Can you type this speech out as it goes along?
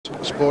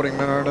Sporting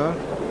Mariner,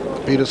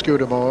 Peter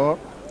Scudamore.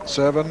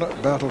 7,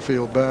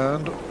 Battlefield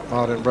Band,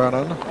 Martin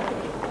Brannan.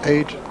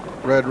 8,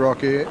 Red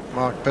Rocky,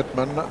 Mark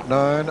Pittman.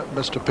 9,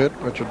 Mr. Pitt,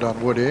 Richard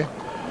Dunwoody.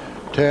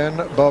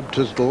 10, Bob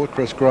Tisdall,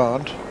 Chris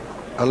Grant.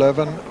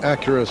 11,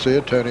 Accuracy,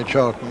 Tony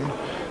Charlton.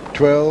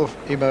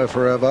 12, Emo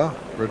Forever,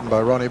 written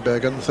by Ronnie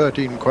Began.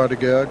 13,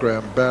 Quadrigear,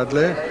 Graham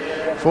Badley.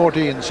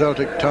 14,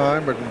 Celtic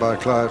Time, written by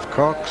Clive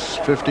Cox.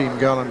 15,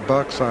 Gallant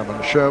Buck,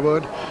 Simon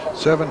Sherwood.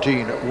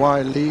 17,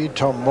 Y. Lee,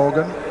 Tom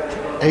Morgan.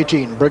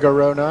 18,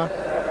 Brigarona,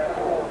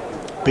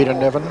 Peter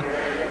Niven.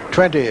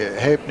 20,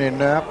 Halfpenny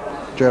Knapp,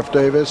 Jeff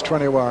Davis.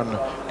 21,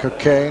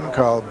 Cocaine,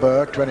 Carl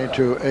Burke.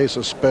 22, Ace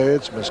of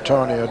Spades, Miss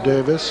Tanya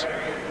Davis.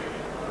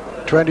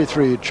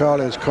 23,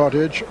 Charlie's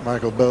Cottage,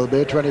 Michael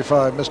Belby.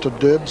 25, Mr.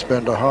 Dibbs,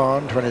 Bender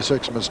Hahn.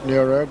 26, Miss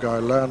Nero, Guy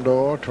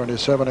Landor.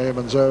 27,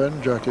 Eamons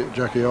Owen,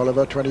 Jackie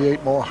Oliver.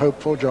 28, More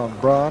Hopeful, John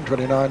Brown.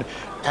 29,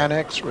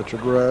 Annex,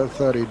 Richard Rowe.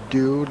 30,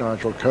 Dew,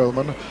 Nigel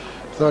Coleman.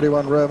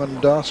 31, Roman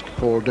Dusk,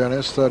 Paul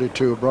Dennis.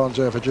 32, Bronze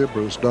Effigy,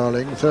 Bruce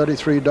Darling.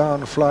 33,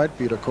 Down Flight,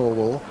 Peter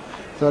Corwell.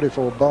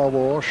 34, Bar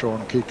War,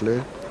 Sean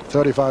Keatley.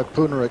 35,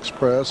 Pooner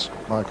Express,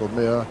 Michael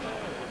Mear.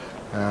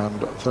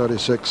 And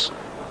 36,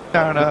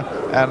 Mariner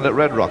and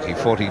Red Rocky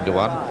 14-1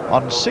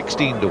 on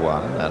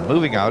 16-1, and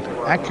moving out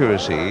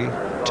Accuracy,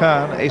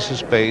 Turn, Ace of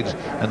Spades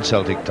and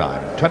Celtic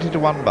Time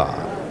 20-1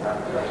 bar.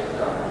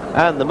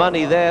 And the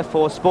money there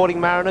for Sporting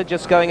Mariner,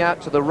 just going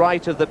out to the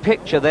right of the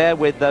picture there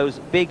with those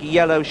big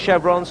yellow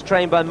chevrons,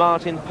 trained by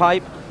Martin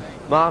Pipe.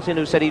 Martin,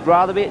 who said he'd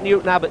rather be at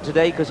Newton Abbot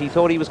today because he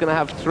thought he was going to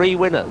have 3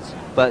 winners,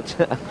 but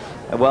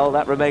well,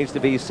 that remains to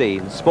be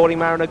seen. Sporting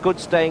Mariner, good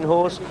staying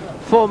horse,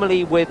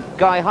 formerly with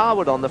Guy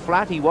Harwood on the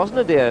flat. He wasn't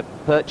a dear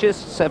purchase,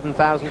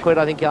 7,000 quid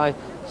I think I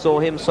saw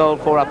him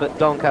sold for up at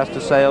Doncaster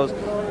Sales,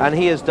 and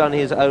he has done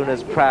his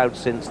owners proud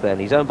since then.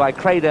 He's owned by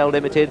Cradale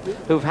Limited,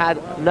 who've had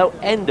no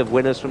end of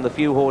winners from the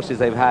few horses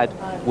they've had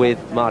with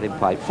Martin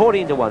Pipe.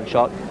 14-1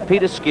 shot,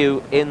 Peter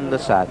Skew in the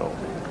saddle.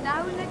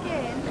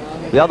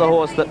 The other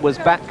horse that was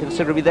back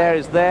considerably there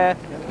is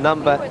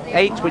number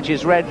 8, which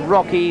is Red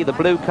Rocky, the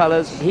blue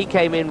colours. He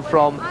came in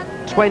from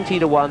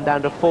 20-1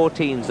 down to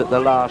 14s at the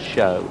last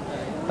show.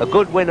 A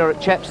good winner at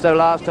Chepstow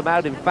last time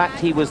out. In fact,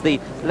 he was the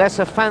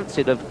lesser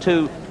fancied of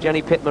 2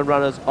 Jenny Pittman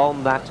runners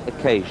on that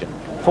occasion.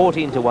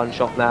 14-1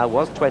 shot now,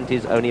 was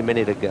 20s only a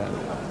minute ago.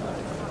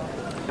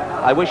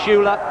 I wish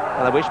you luck,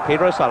 and I wish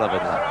Peter O'Sullivan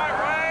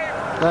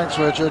luck. Thanks,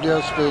 Richard.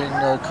 Yes, being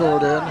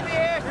called in.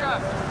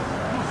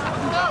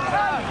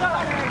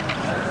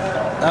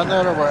 And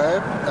they're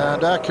away,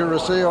 and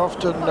Accuracy,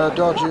 often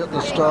dodgy at the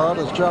start,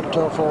 has jumped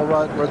off all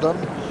right with them.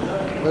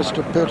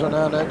 Mr. Pitt and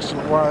Annex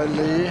and Y.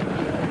 Lee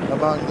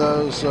among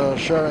those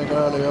showing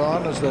early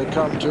on as they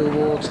come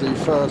towards the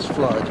first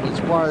flight. It's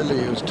Y.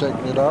 Lee who's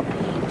taken it up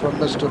from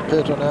Mr.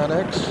 Pitt and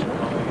Annex,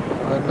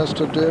 and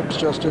Mr. Dibbs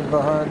just in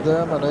behind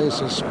them, and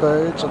Ace of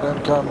Spades, and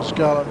then comes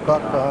Gallant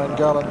Buck. Behind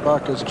Gallant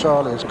Buck is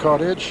Charlie's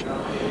Cottage.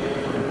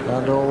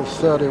 And all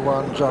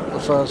 31 jump the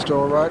first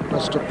all right.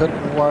 Mr. Pitt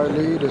and Y.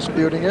 Lee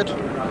disputing it.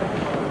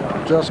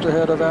 Just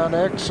ahead of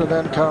Annex, and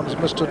then comes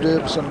Mr.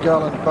 Dibbs and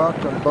Gallant Buck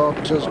and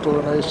Bob Tisdall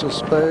and Ace of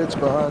Spades.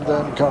 Behind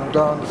them come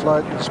Down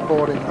Flight and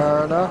Sporting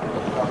Mariner.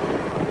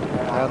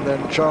 And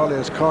then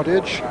Charlie's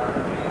Cottage.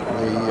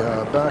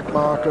 The back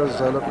markers,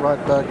 they look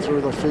right back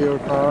through the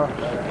field now.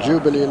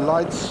 Jubilee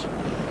Lights,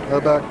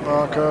 a back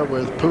marker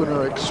with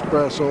Pooner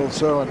Express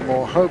also, and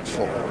More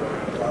Hopeful.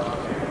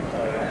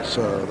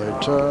 So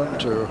they turn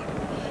to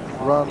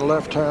run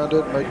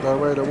left-handed, make their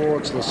way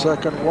towards the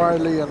second. Y.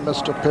 Lee and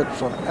Mr. Pitt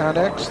from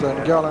Annex,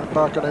 then Gallant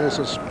Buck and Ace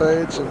of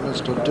Spades and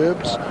Mr.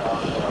 Dibbs.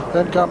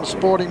 Then comes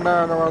Sporting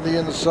Mariner on the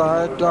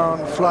inside,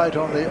 Down Flight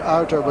on the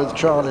outer with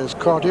Charlie's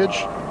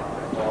Cottage.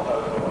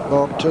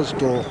 Bob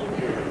Tisdall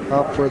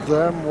up with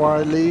them.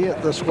 Y. Lee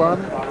at this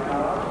one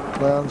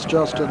lands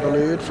just in the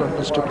lead from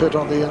Mr. Pitt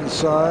on the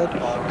inside.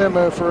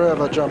 Mo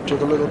Forever jumped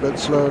it a little bit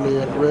slowly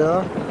in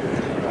rear.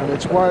 And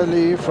it's Y.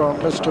 Lee from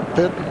Mr.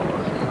 Pitt,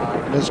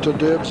 Mr.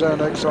 Dibbs,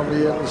 Annex on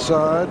the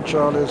inside,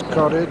 Charlie's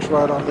Cottage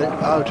right on the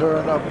outer,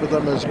 and up with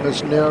them is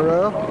Miss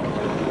Nero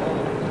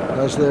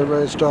as they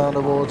race down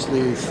towards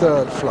the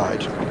third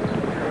flight.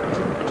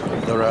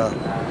 There are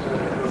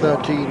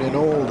 13 in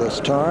all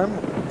this time.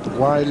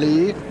 Y.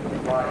 Lee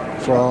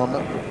from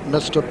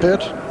Mr.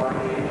 Pitt,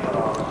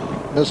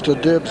 Mr.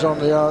 Dibbs on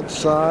the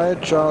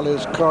outside,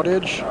 Charlie's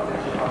Cottage,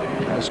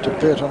 Mr.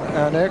 Pitt and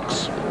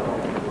Annex.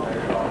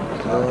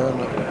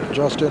 And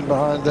just in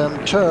behind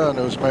them, Turn,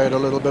 who's made a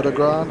little bit of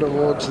ground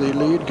towards the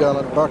lead.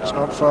 Gallant Buck's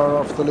not far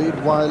off the lead.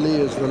 Y. Lee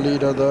is the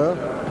leader there.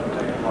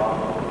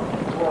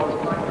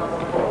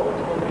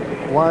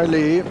 Y.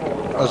 Lee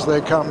as they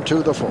come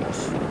to the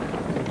fourth.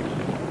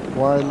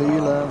 Y.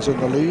 Lee lands in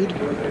the lead.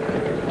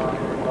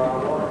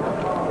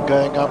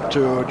 Going up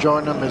to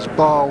join them is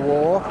Bar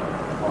War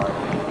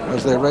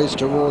as they race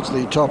towards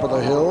the top of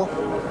the hill.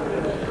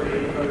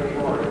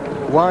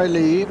 Y.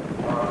 Lee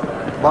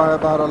by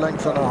about a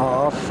length and a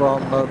half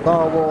from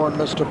Bar War and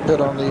Mr. Pitt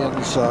on the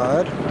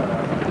inside.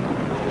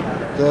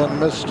 Then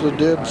Mr.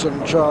 Dibbs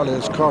and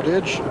Charlie's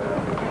Cottage.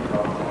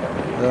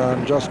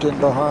 And just in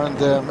behind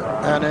them,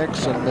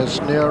 Annex and Miss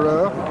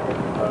Nero.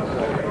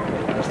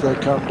 As they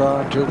come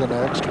down to the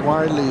next,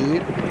 Wiley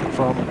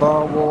from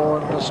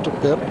Barwar and Mr.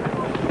 Pitt.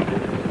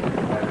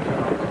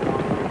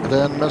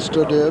 Then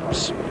Mr.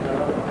 Dibbs,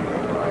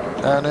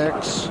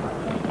 Annex,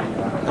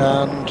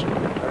 and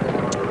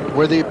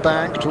Withy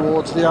Bank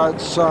towards the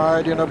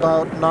outside in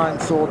about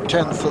 9th or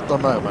 10th at the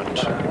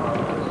moment.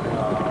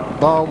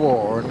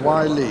 Barwar and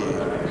Wiley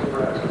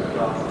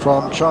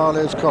from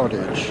Charlie's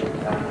Cottage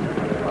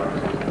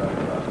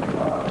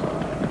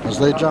as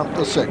they jump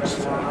the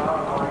 6th.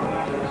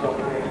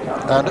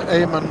 And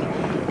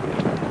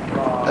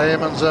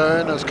Eamon's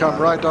Own has come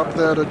right up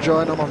there to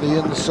join them on the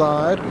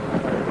inside.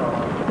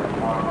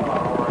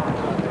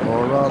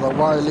 Or rather,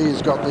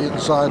 Wiley's got the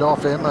inside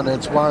off him, and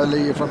it's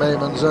Wiley from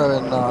Eamon's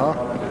Own now.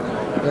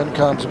 Then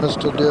comes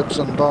Mr. Dibbs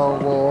and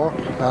Barwar,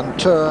 and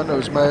Turn,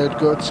 who's made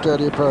good,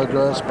 steady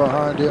progress.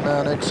 Behind him,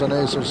 Annex and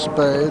Ace of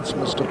Spades,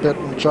 Mr. Pitt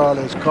and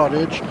Charlie's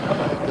Cottage.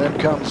 Then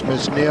comes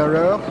Miss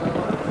Nero,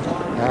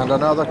 and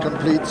another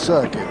complete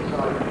circuit.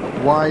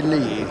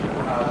 Wiley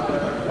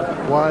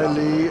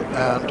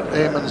and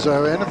Eamon's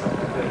Own.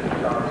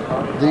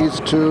 These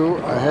two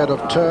ahead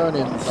of Turn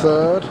in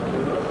 3rd.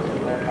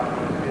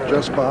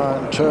 Just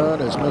behind Turn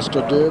is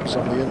Mr. Dibbs,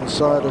 on the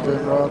inside of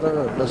him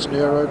rather, and Miss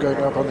Nero going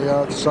up on the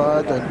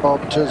outside, then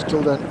Bob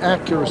Tisdall, then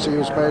Accuracy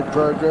has made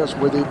progress.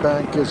 Withy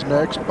Bank is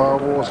next.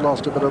 Barwar's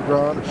lost a bit of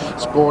ground.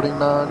 Sporting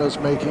Mariners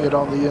making it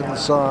on the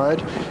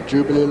inside.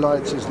 Jubilee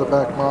Lights is the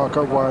back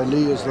marker.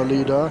 Wiley is the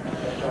leader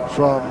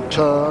from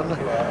Turn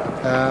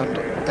and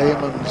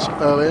Eamon's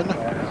Owen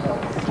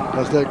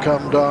as they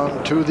come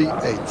down to the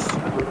 8th.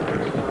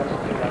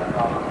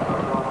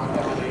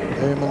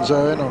 Eamon's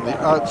Owen on the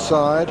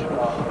outside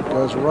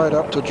goes right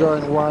up to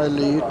join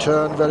Wiley.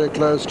 Turn very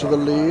close to the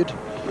lead.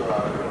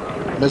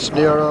 Miss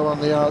Nero on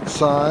the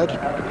outside,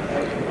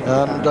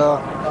 and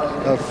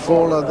a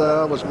faller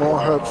there was more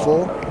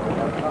hopeful.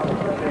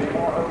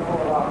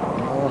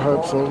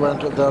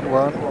 Went at that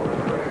one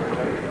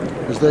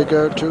as they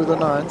go to the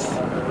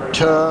 9th.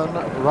 Turn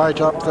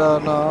right up there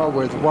now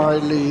with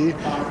Wiley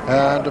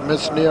and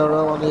Miss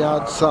Nero on the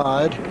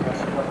outside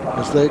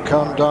as they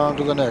come down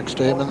to the next.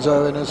 Eamon's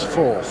Owen is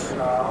 4th.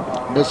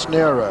 Miss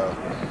Nero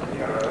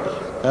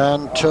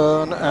and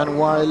Turn and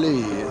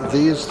Wiley,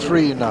 these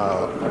three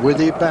now.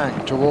 Withy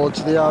Bank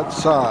towards the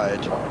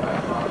outside.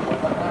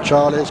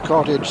 Charlie's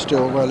Cottage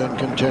still well in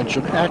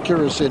contention.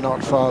 Accuracy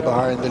not far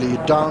behind the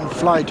lead. Down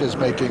Flight is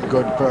making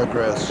good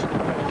progress.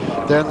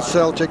 Then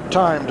Celtic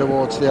Time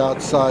towards the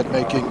outside,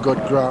 making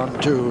good ground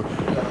too.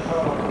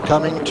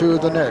 Coming to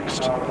the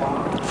next.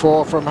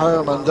 4 from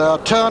home, and there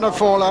Turn a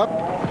faller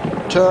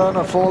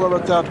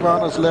at that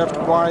one has left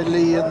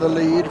Wiley in the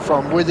lead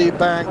from Withy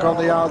Bank on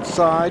the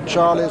outside.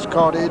 Charlie's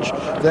Cottage,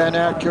 then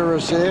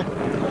Accuracy.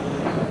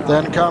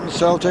 Then comes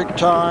Celtic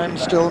Time,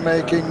 still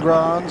making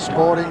ground.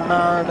 Sporting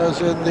Mariners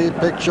in the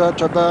picture,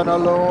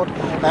 Taberna Lord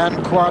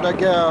and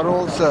Quadaguerre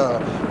also.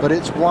 But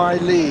it's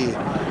Wiley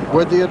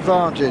with the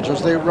advantage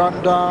as they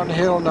run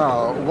downhill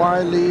now.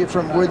 Wiley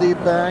from Withy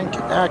Bank,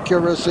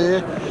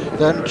 Accuracy.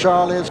 Then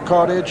Charlie's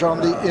Cottage on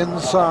the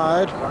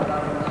inside.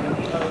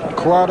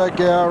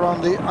 Quadaguerre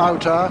on the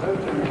outer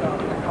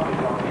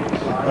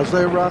as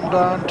they run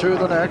down to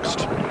the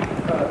next.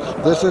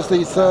 This is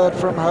the 3rd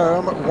from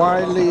home.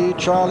 Wiley,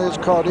 Charlie's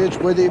Cottage,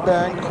 Withy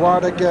Bank,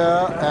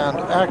 Quadaguerre and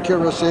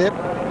Accuracy.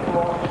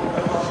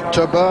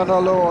 Taberna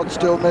Lord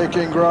still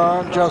making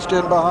ground just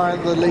in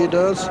behind the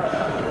leaders.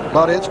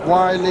 But it's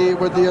Wiley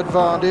with the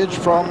advantage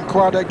from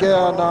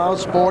Quadaguerre now.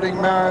 Sporting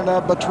Mariner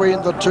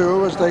between the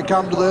two as they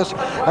come to this.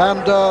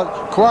 And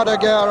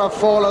Quadaguerre, a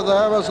faller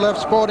there, has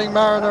left Sporting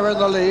Mariner in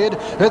the lead.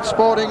 It's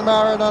Sporting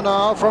Mariner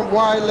now from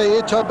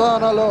Wiley.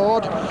 Taberna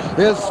Lord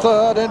is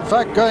 3rd. In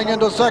fact, going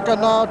into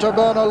 2nd now,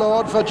 Taberna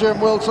Lord for Jim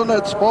Wilson.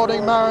 It's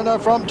Sporting Mariner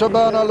from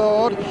Taberna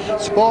Lord.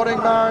 Sporting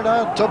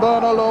Mariner,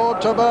 Taberna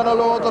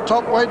Lord, the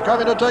top weight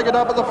coming to take it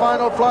up at the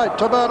final flight.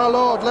 Taberna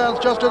Lord lands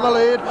just in the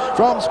lead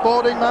from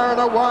Sporting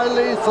Mariner.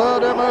 Wiley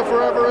 3rd, Mo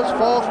Forever is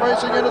 4th,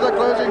 racing into the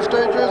closing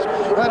stages,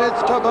 and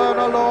it's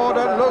Taberna Lord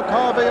and Luke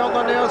Harvey on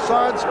the near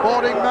side.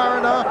 Sporting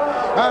Mariner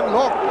and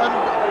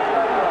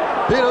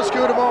Peter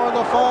Scudamore on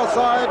the far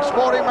side.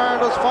 Sporting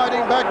Mariners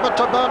fighting back, but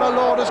Taberna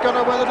Lord is going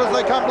to win it as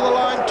they come to the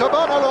line.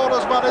 Taberna Lord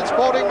has won it.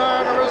 Sporting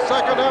Mariner is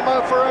 2nd.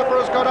 Mo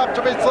Forever has got up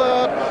to be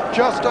 3rd,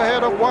 just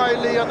ahead of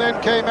Wiley, and then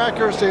came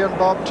Accuracy and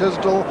Bob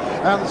Tisdall.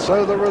 And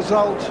so the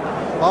result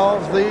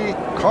of the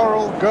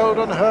Coral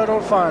Golden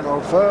Hurdle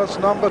Final. First,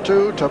 number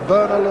 2,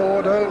 Taberna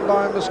Lord, owned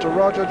by Mr.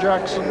 Roger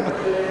Jackson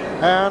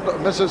and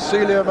Mrs.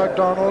 Celia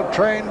MacDonald,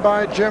 trained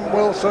by Jim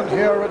Wilson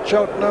here at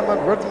Cheltenham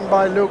and ridden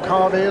by Luke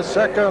Harvey.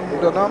 Second,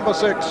 number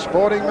 6,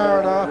 Sporting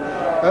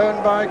Mariner,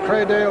 owned by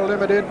Craydale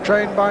Limited,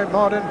 trained by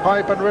Martin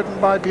Pipe and ridden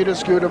by Peter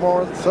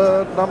Scudamore. And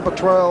third, number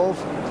 12,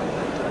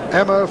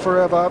 Mo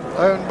Forever,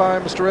 owned by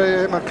Mr.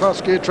 A.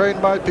 McCluskey, trained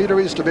by Peter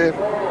Easterby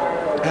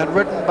and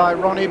ridden by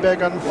Ronnie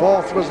Beggan.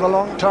 Fourth was the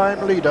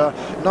long-time leader,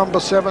 number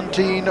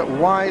 17,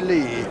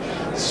 Wiley.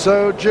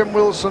 So Jim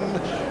Wilson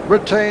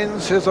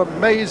retains his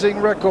amazing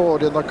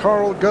record in the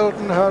Coral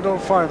Golden Hurdle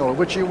Final,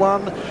 which he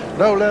won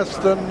no less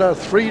than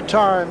 3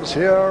 times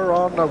here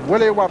on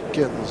Willie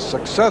Watkins.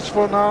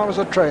 Successful now as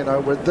a trainer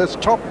with this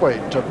top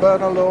weight to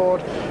Bernard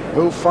Lord,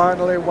 who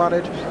finally won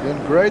it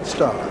in great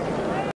style.